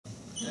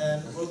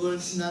And we're going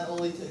to not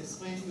only to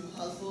explain to you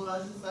how the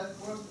photoelectric effect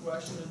works, we're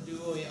actually going to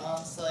do an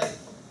on-site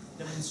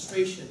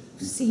demonstration.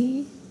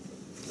 See?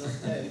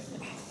 Okay.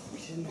 We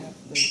didn't have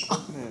the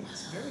equipment.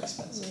 It's very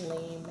expensive.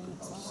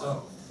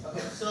 So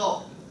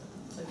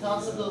the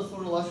concept of the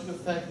photoelectric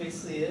effect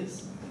basically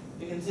is,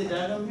 you can see a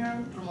diagram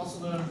here, but I'm also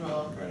going to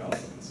draw a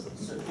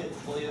circuit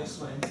while you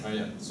explain. Oh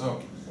yeah,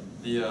 so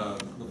the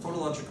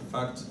photoelectric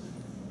effect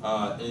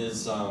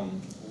is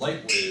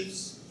light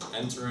waves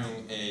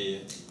entering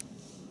a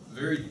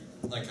very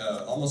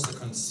almost a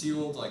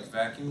concealed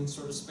vacuum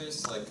sort of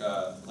space,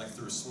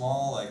 through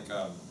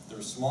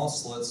small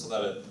slits, so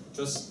that it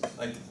just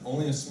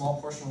only a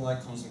small portion of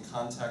light comes in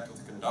contact with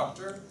the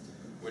conductor,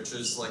 which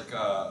is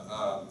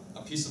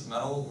a piece of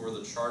metal where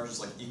the charge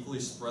is equally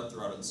spread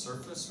throughout its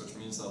surface, which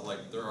means that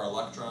there are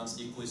electrons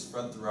equally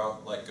spread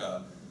throughout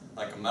a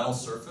metal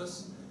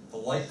surface. The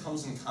light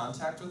comes in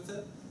contact with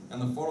it,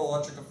 and the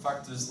photoelectric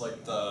effect is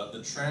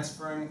the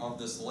transferring of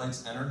this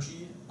light's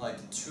energy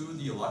to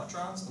the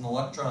electrons, and the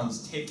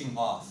electrons taking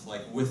off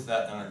with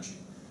that energy.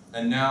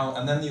 And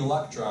then the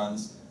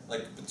electrons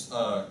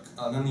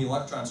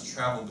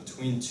travel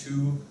between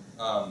two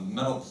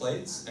metal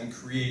plates and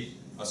create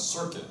a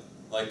circuit.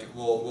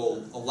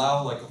 Will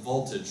allow a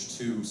voltage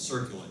to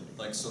circulate.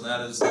 So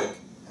that is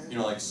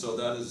so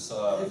that is.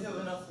 If you have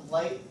enough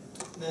light,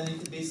 then it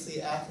could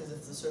basically act as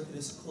if the circuit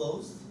is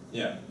closed.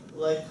 Yeah.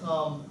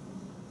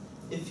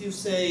 If you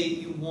say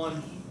you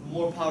want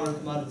more power to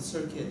come out of the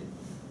circuit,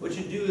 what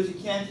you do is you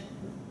can't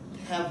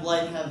have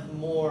light have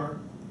more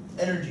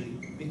energy,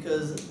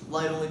 because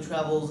light only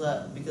travels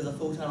because a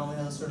photon only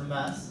has a certain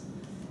mass,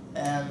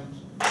 and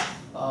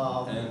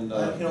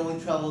light can only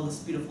travel at the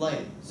speed of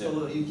light.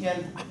 So you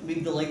can't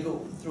make the light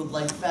go through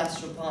light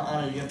faster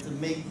on it. You have to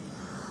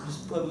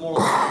just put more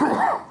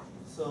light.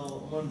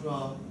 So I'm gonna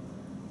draw.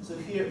 So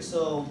here,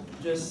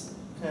 just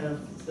kind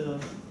of to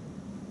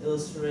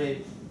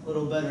illustrate a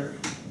little better,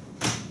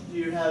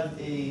 here you have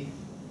a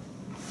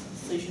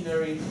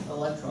stationary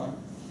electron.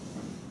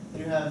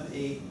 You have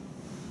a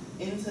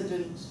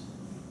incident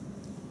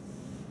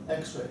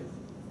X-ray.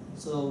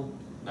 So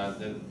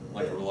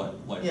like a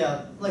light.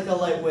 Yeah, like a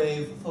light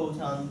wave,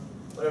 photon,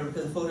 whatever,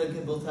 because the photon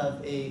can both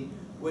have a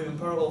wave and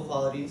particle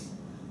qualities.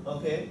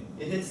 Okay,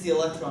 it hits the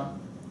electron.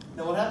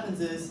 Now what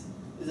happens is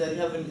that you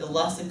have an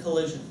elastic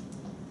collision.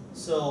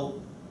 So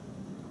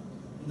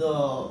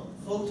the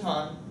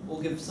photon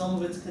will give some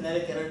of its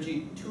kinetic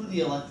energy to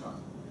the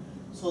electron.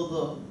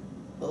 So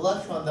the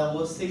electron that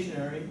was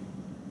stationary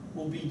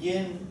will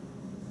begin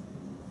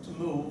to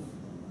move,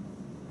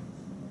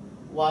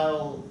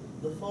 while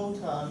the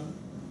photon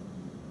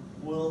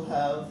will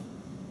have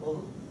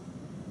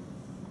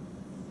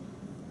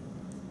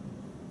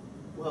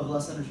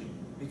less energy,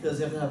 because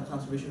you have to have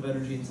conservation of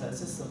energy inside the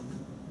system.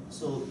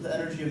 So the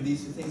energy of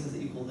these two things is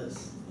equal to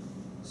this.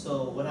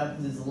 So what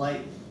happens is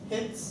light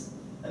hits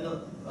an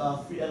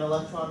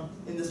electron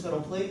in this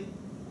metal plate,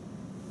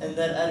 and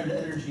that added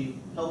energy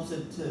helps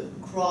it to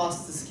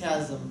cross this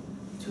chasm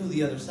to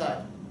the other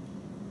side.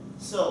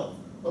 So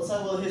let's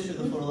talk about the history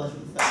of the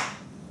photoelectric effect.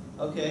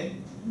 Okay,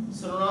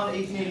 so around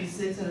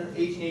 1886 and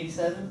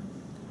 1887,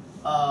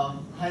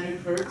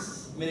 Heinrich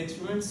Hertz made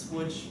experiments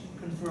which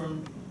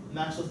confirmed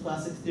Maxwell's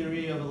classic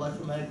theory of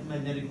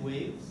electromagnetic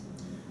waves.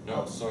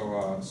 No, so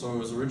it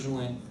was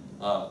originally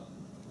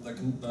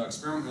the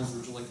experiment was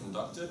originally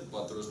conducted,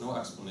 but there was no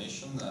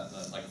explanation that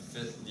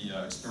fit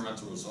the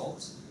experimental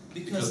results.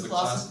 Because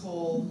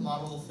classical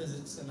model of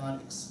physics cannot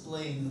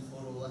explain the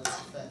photoelectric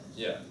effect.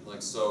 Yeah,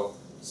 so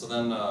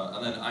then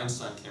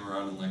Einstein came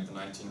around in the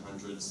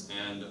 1900s,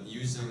 and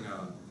using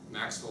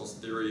Maxwell's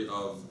theory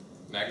of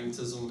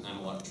magnetism and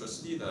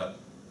electricity, that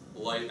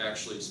light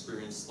actually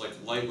experienced,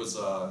 light was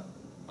a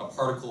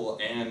particle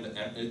and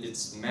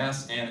its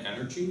mass and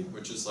energy,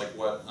 which is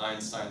what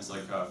Einstein's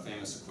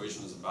famous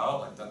equation is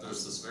about. That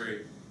there's this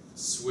very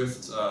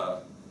swift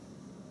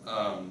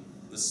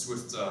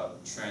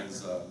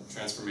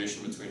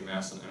transformation between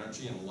mass and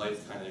energy, and light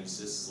kind of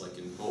exists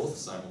in both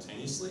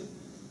simultaneously.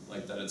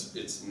 That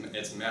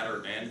it's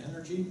matter and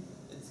energy.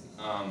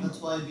 That's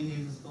why it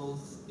behaves as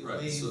both a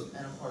wave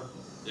and a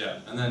particle. Yeah,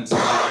 and then so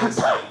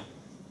Einstein,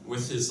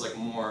 with his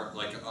more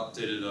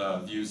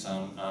updated views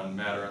on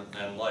matter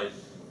and light,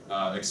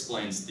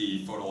 explains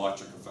the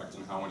photoelectric effect,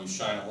 and how when you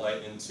shine a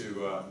light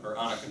into or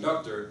on a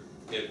conductor,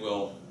 it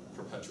will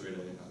perpetuate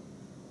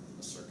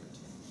a circuit.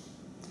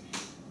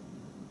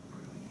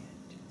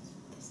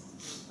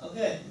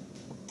 Okay,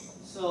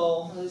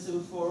 so as I said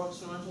before,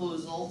 experimental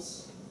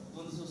results,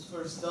 when this was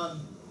first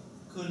done,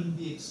 couldn't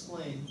be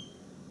explained.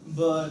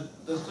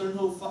 But the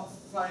experimental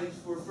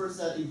findings were first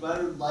that a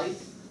brighter light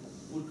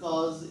would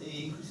cause an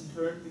increase in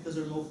current because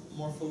there are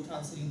more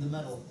photons hitting the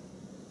metal.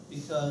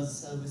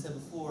 Because, as we said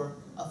before,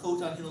 a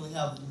photon can only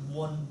have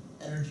one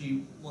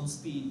energy, one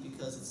speed,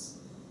 because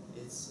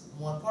it's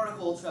one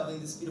particle traveling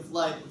the speed of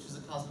light, which is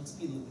a cosmic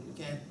speed limit. You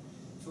can't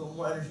throw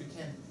more energy, you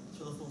can't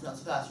throw the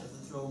photons faster, you have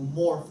to throw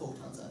more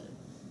photons at it.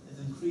 It's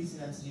increasing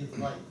the density of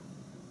light.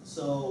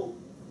 So,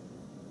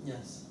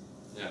 yes.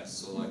 Yeah,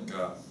 so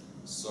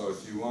so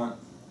if you want,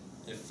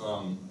 if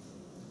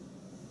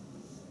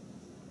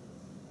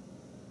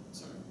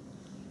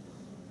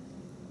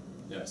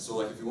Yeah, so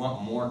like if you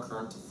want more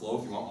current to flow,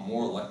 if you want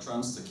more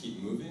electrons to keep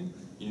moving,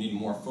 you need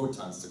more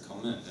photons to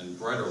come in, and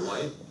brighter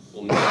light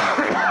will mean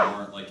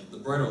more, like the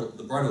brighter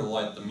the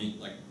light, the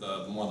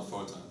more the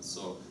photons,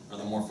 so, or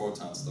the more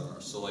photons there are.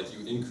 So like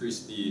you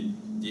increase the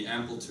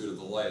amplitude of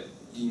the light,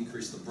 you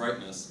increase the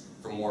brightness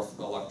for more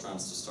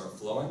electrons to start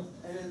flowing.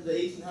 And in the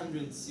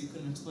 1800s, you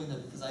couldn't explain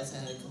that because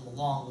Einstein had come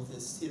along with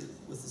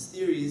his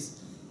theories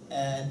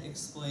and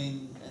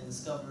explained and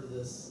discovered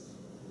this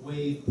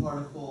wave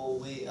particle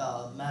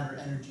matter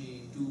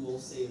energy dual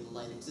state of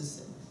light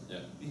existing. Yeah.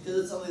 Because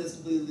it's something that's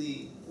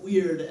completely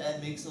weird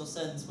and makes no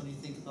sense when you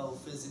think about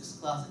physics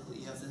classically.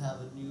 You have to have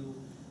a new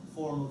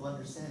form of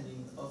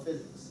understanding of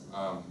physics.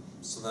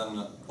 So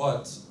then,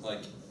 but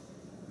like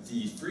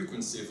the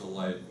frequency of the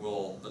light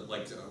will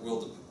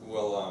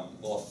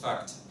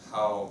affect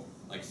how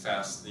like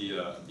fast the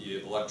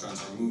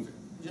electrons are moving.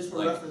 Just for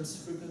like, reference,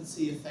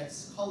 frequency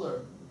affects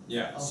color.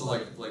 Yeah. So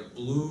like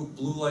blue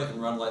light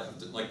and red light have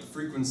to, like the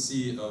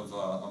frequency of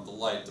the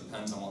light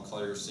depends on what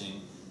color you're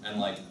seeing, and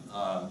like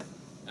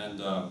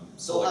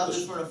so like have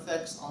different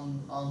effects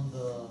on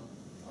the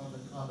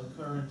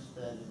current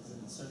that is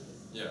in the circuit.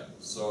 Yeah.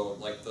 So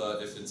like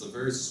if it's a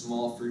very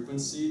small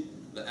frequency,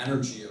 the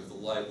energy of the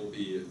light will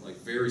be like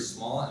very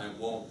small, and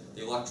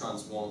the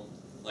electrons will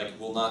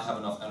not have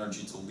enough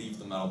energy to leave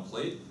the metal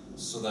plate.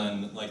 So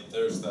then like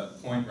there's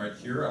that point right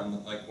here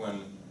on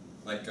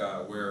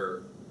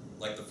where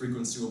like the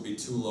frequency will be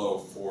too low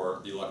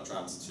for the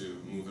electrons to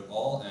move at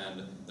all,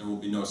 and there will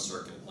be no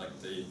circuit. Like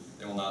they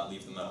will not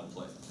leave the metal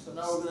plate. So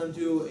now we're going to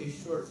do a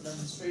short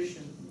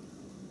demonstration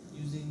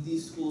using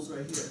these tools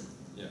right here.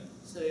 Yeah.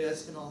 So you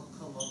guys can all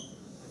come up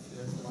if you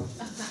guys want.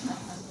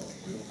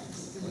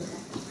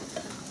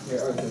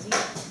 Here, Arthur.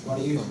 Why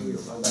don't you do your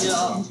phone?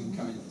 Yeah. You can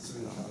come in so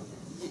we don't have it.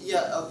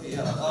 Yeah, okay,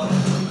 yeah.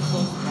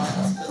 Close the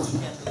blinds because we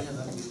can't really have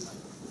that many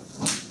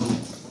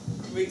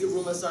time. Make the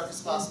room as dark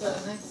as possible.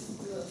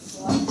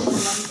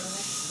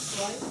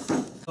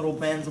 Little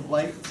bands of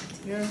light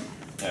here.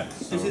 Yeah.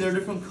 So you see there are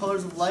different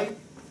colors of light.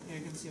 Here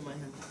you can see my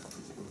hand.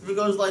 Different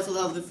colors of light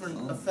will have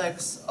different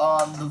effects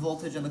on the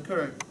voltage and the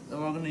current.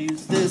 And we're going to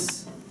use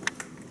this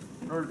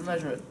in order to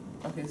measure it.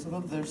 Okay, so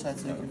go to the other side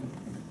so you can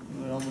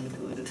do it all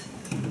manipulated.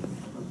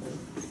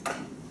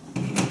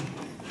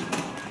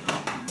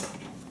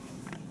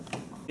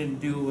 You can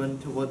do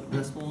into what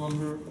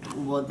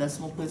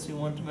decimal place you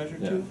want to measure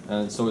to.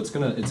 And so it's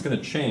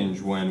gonna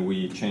change when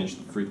we change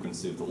the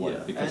frequency of the light,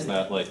 Yeah, because and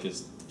that like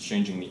is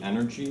changing the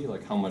energy,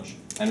 like how much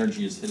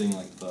energy is hitting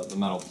like the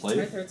metal plate.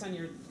 Right there, it's on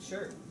your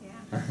shirt.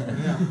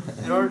 Yeah.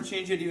 In order to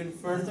change it even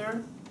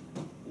further,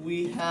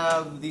 we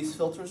have these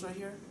filters right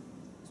here.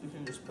 So we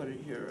can just put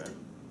it here and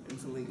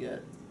instantly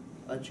get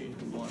a change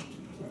we want.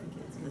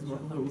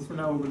 For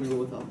now, we're going to go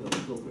without the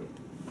filter.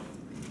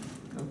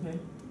 Okay.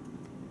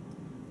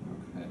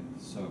 Okay,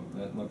 so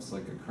that looks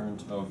like a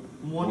current of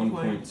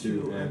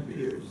 1.2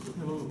 amperes.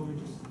 Okay, let me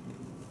just.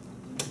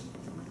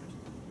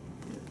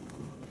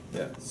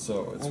 Yeah,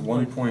 so it's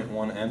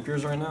 1.1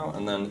 amperes right now,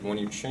 and then when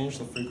you change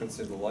the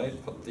frequency of the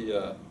light, put the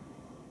oh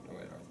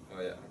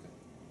yeah, okay.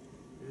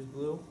 Here's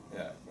blue.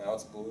 Yeah, now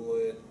it's blue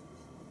light.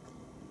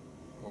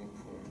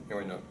 No,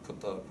 wait, no,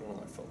 put another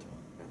filter on.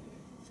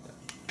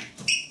 Yeah.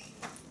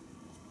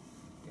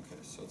 Okay,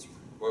 so it's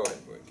wait,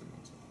 give me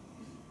one second.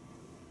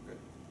 Okay.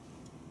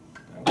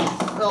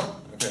 Now, No.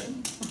 okay.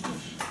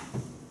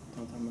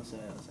 Don't tell me to say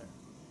that, sorry.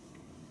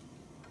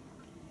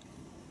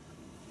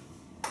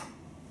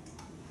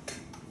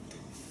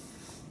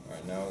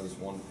 Alright, now it's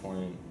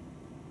 1.17.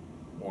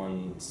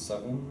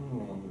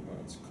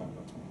 It's kind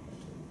of 1.2.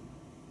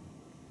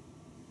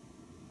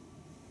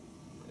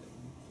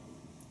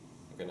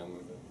 Okay, now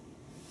move it.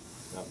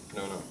 No,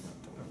 don't move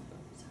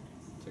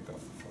that. Take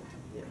off the filter.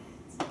 Yeah.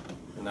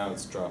 And now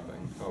it's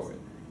dropping. Oh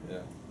wait,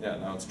 yeah,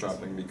 now it's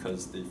dropping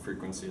because the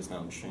frequency is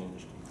now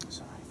changed.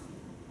 Sorry.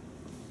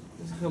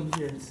 Just come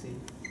here and see.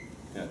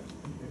 Yeah.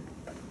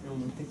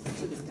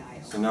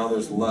 Dial. So now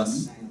there's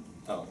less.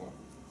 Oh well,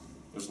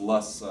 there's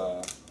less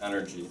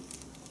energy,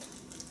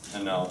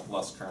 and now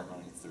less current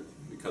running through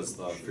because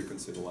the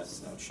frequency of the light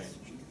is now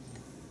changed.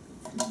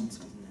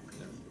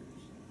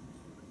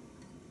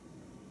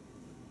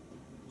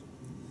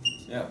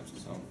 Yeah,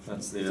 so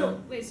that's the.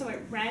 So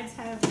reds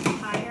have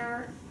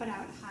put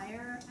out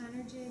higher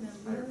energy than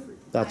blue?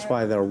 That's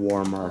why they're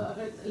warmer.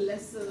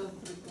 Less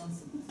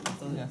frequency.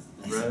 Yeah.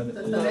 Red.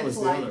 The direct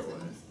light.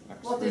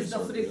 What is the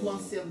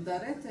frequency of the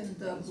red and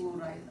the blue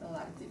light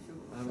if you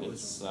will?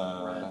 It's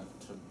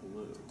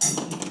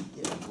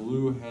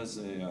blue has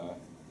a.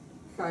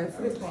 High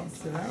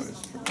frequency,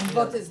 right? And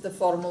what is the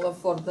formula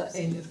for the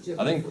energy?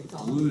 I think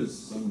blue is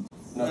some.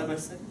 No,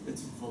 It's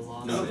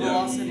no,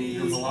 velocity.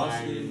 your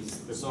velocity.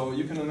 So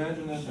you can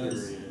imagine that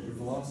as your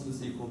velocity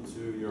is equal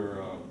to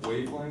your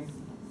wavelength.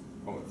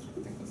 Oh, I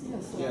think that's the.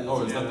 Yes.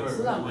 Oh, is that the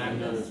right?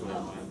 Lambda.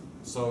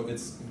 So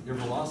it's your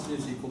velocity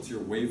is equal to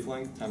your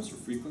wavelength times your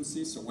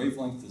frequency. So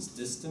wavelength is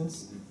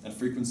distance, and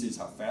frequency is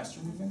how fast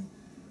you're moving.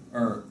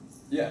 Or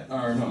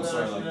no,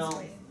 sorry,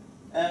 like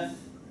F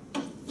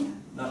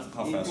not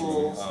how fast you're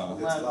equals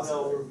moving. lambda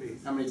over v.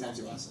 How many times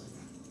you oscillate?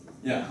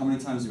 Yeah, how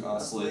many times you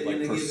oscillate like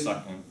in a per given-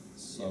 second.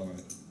 So,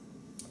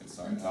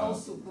 sorry. And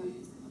also by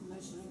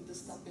measuring the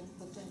stopping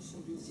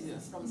potential, Yeah.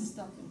 from the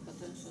stopping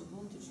potential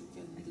voltage, you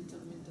can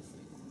determine the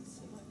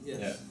frequency.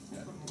 Yes.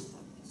 Yeah.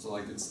 So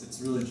like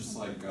it's really just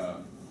like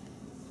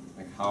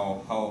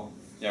how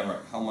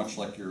how much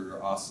like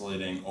you're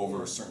oscillating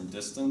over a certain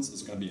distance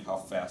is going to be how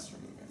fast you're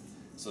moving.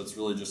 So it's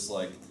really just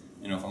like,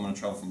 you know, if I'm going to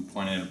travel from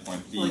point A to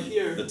point B, Like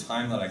here. the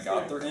time that I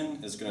got there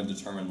in is going to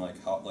determine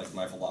like how like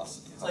my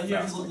velocity. So how here,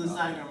 if fast you look I at this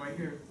got diagram right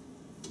here,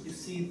 you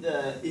see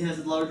that it has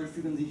a larger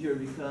frequency here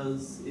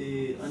because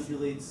it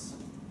undulates.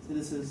 See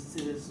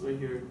this right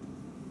here,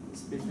 this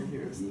space right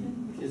here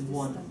is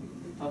 1.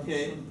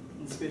 Okay,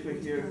 and the space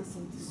right here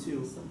is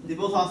 2. They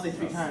both oscillate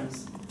 3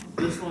 times.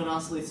 This one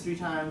oscillates 3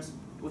 times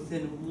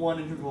within 1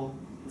 interval.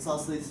 This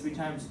oscillates 3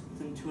 times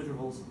within 2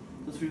 intervals.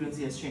 So the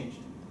frequency has changed.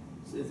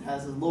 So it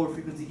has a lower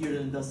frequency here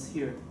than it does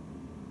here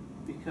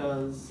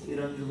because it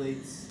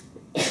undulates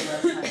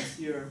less times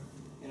here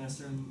in a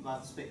certain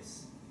amount of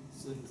space.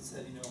 So it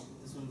said, you know,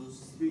 this one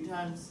goes 3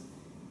 times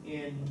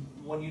in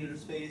 1 unit of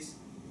space.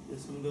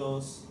 This one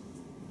goes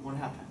 1.5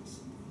 times.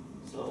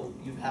 So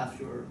you've halved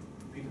your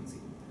frequency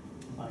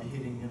by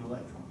hitting an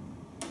electron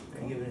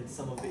and giving it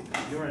some of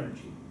your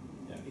energy.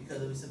 Yeah.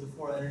 Because as we said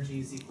before, energy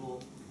is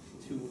equal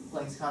to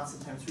Planck's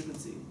constant times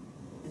frequency.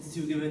 And since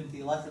you've given the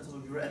electron some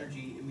of your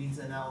energy, it means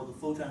that now the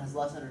photon has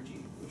less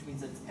energy, which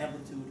means that its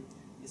amplitude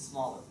is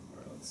smaller.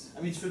 I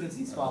mean, its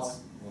frequency is smaller.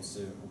 We'll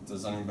see.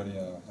 Does anybody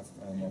have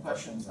any more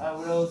questions?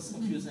 What else is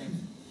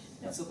confusing?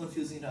 It's so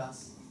confusing to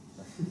us.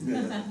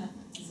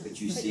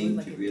 But you seem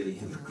to really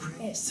have a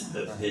grasp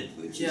of it,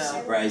 which is Yeah.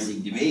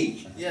 surprising to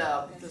me.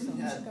 Yeah, because we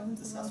had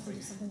discussed for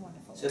you.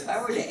 So if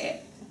I were to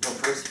add, well,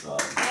 first of all,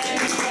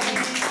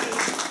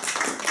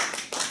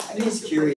 I'm just curious.